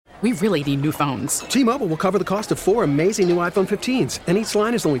We really need new phones. T-Mobile will cover the cost of 4 amazing new iPhone 15s, and each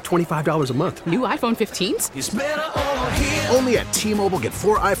line is only $25 a month. New iPhone 15s? It's better over here. Only at T-Mobile, get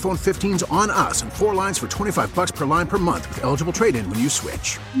 4 iPhone 15s on us and 4 lines for $25 per line per month with eligible trade-in when you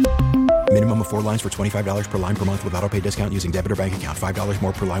switch. Minimum of 4 lines for $25 per line per month with autopay discount using debit or bank account. $5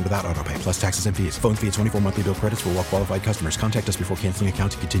 more per line without autopay, plus taxes and fees. Phone fee at 24 monthly bill credits for well-qualified customers. Contact us before canceling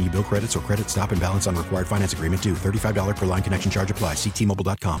account to continue bill credits or credit stop and balance on required finance agreement due. $35 per line connection charge applies. See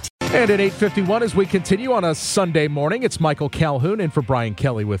T-Mobile.com. And at 8:51, as we continue on a Sunday morning, it's Michael Calhoun in for Brian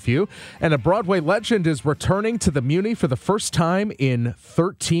Kelly with you. And a Broadway legend is returning to the Muni for the first time in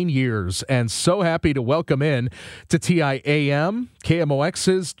 13 years. And so happy to welcome in to TIAM,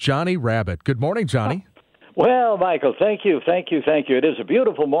 KMOX's Johnny Rabbit. Good morning, Johnny. Well, Michael, thank you. It is a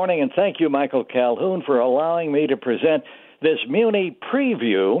beautiful morning, and thank you, Michael Calhoun, for allowing me to present this Muni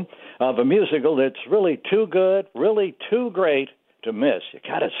preview of a musical that's really too good, really too great to miss. You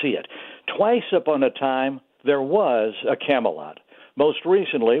got to see it. Twice upon a time, there was a Camelot. Most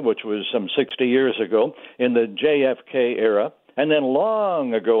recently, which was some 60 years ago, in the JFK era, and then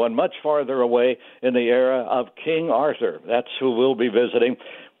long ago and much farther away in the era of King Arthur. That's who we'll be visiting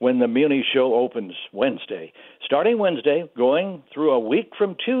when the Muni show opens Wednesday. Starting Wednesday, going through a week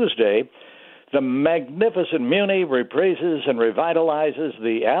from Tuesday, the magnificent Muni reprises and revitalizes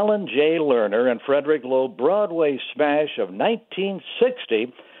the Alan J. Lerner and Frederick Loeb Broadway smash of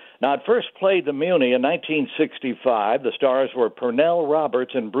 1960. Now, it first played the Muni in 1965. The stars were Pernell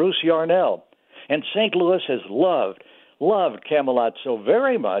Roberts and Bruce Yarnell. And St. Louis has loved Camelot so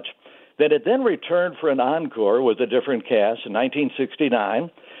very much that it then returned for an encore with a different cast in 1969.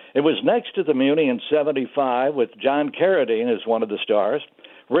 It was next to the Muni in 75 with John Carradine as one of the stars.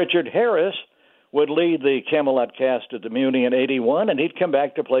 Richard Harris would lead the Camelot cast at the Muni in 81, and he'd come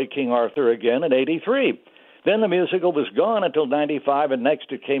back to play King Arthur again in 83. Then the musical was gone until 95, and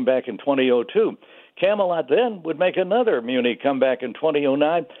next it came back in 2002. Camelot then would make another Muni comeback in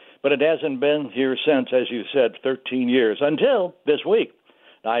 2009, but it hasn't been here since, as you said, 13 years, until this week.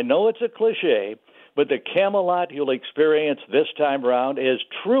 Now, I know it's a cliche, but the Camelot you'll experience this time around is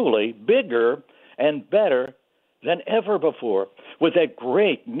truly bigger and better than ever before, with that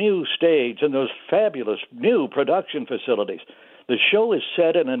great new stage and those fabulous new production facilities. The show is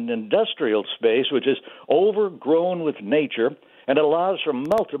set in an industrial space which is overgrown with nature and allows for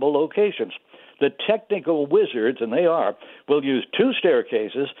multiple locations. The technical wizards, and they are, will use 2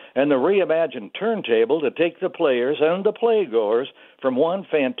 staircases and the reimagined turntable to take the players and the playgoers from one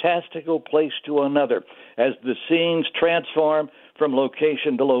fantastical place to another as the scenes transform from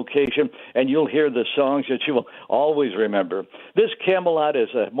location to location, and you'll hear the songs that you will always remember. This Camelot is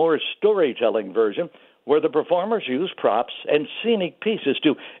a more storytelling version where the performers use props and scenic pieces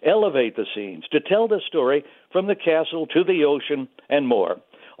to elevate the scenes, to tell the story from the castle to the ocean and more.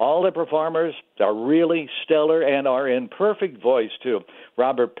 All the performers are really stellar and are in perfect voice, too.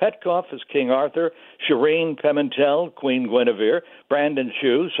 Robert Petkoff is King Arthur, Shireen Pimentel, Queen Guinevere, Brandon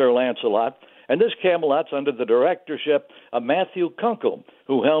Shue, Sir Lancelot, and this Camelot's under the directorship of Matthew Kunkel,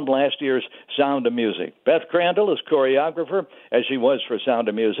 who helmed last year's Sound of Music. Beth Crandall is choreographer, as she was for Sound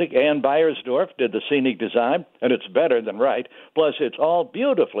of Music. Ann Beiersdorf did the scenic design, and it's better than right. Plus, it's all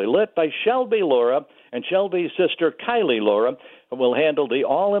beautifully lit by Shelby Laura, and Shelby's sister, Kylie Laura, will handle the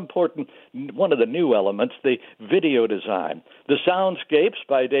all-important, one of the new elements, the video design. The soundscapes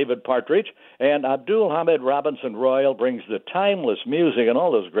by David Partridge, and Abdul Hamid Robinson Royal brings the timeless music and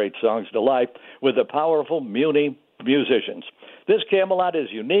all those great songs to life with the powerful Muni musicians. This Camelot is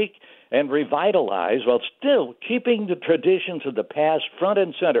unique and revitalized while still keeping the traditions of the past front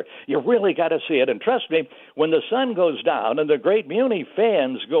and center. You really got to see it. And trust me, when the sun goes down and the great Muni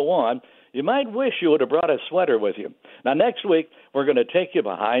fans go on, you might wish you would have brought a sweater with you. Now, next week, we're going to take you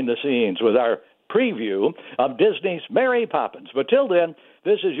behind the scenes with our preview of Disney's Mary Poppins. But till then,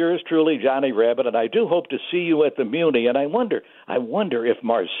 this is yours truly, Johnny Rabbit, and I do hope to see you at the Muni. And I wonder if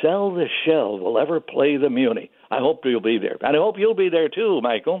Marcel the Shell will ever play the Muni. I hope you'll be there. And I hope you'll be there too,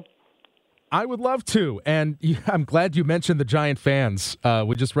 Michael. I would love to, and I'm glad you mentioned the giant fans.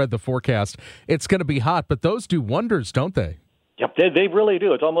 We just read the forecast. It's going to be hot, but those do wonders, don't they? Yep, they really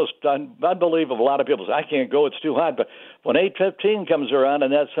do. It's almost unbelievable. A lot of people say, I can't go, it's too hot. But when 8:15 comes around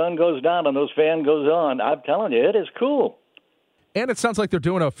and that sun goes down and those fans goes on, I'm telling you, it is cool. And it sounds like they're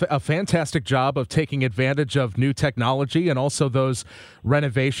doing a fantastic job of taking advantage of new technology and also those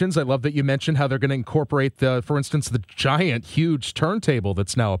renovations. I love that you mentioned how they're going to incorporate, for instance, the giant, huge turntable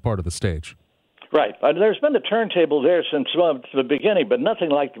that's now a part of the stage. Right. There's been a turntable there since the beginning, but nothing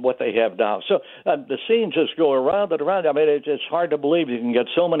like what they have now. So the scenes just go around and around. I mean, it's hard to believe you can get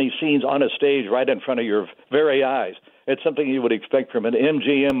so many scenes on a stage right in front of your very eyes. It's something you would expect from an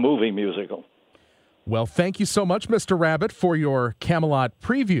MGM movie musical. Well, thank you so much, Mr. Rabbit, for your Camelot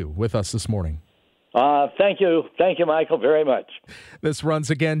preview with us this morning. Thank you. Thank you, Michael, very much. This runs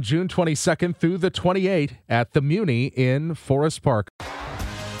again June 22nd through the 28th at the Muni in Forest Park.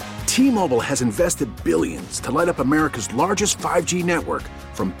 T-Mobile has invested billions to light up America's largest 5G network,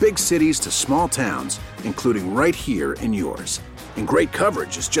 from big cities to small towns, including right here in yours. And great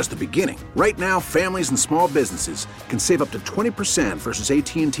coverage is just the beginning. Right now, families and small businesses can save up to 20% versus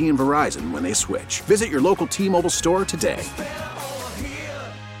AT&T and Verizon when they switch. Visit your local T-Mobile store today.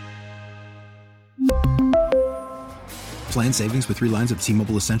 Plan savings with 3 lines of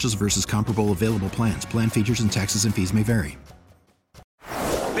T-Mobile Essentials versus comparable available plans. Plan features and taxes and fees may vary.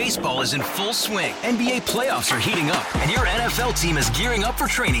 Baseball is in full swing. NBA playoffs are heating up, and your NFL team is gearing up for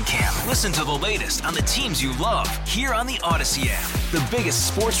training camp. Listen to the latest on the teams you love here on the Odyssey app. The biggest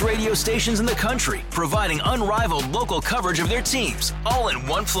sports radio stations in the country, providing unrivaled local coverage of their teams, all in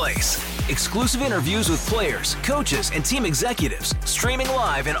one place. Exclusive interviews with players, coaches, and team executives, streaming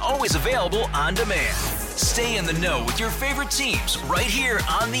live and always available on demand. Stay in the know with your favorite teams right here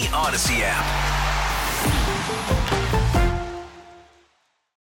on the Odyssey app.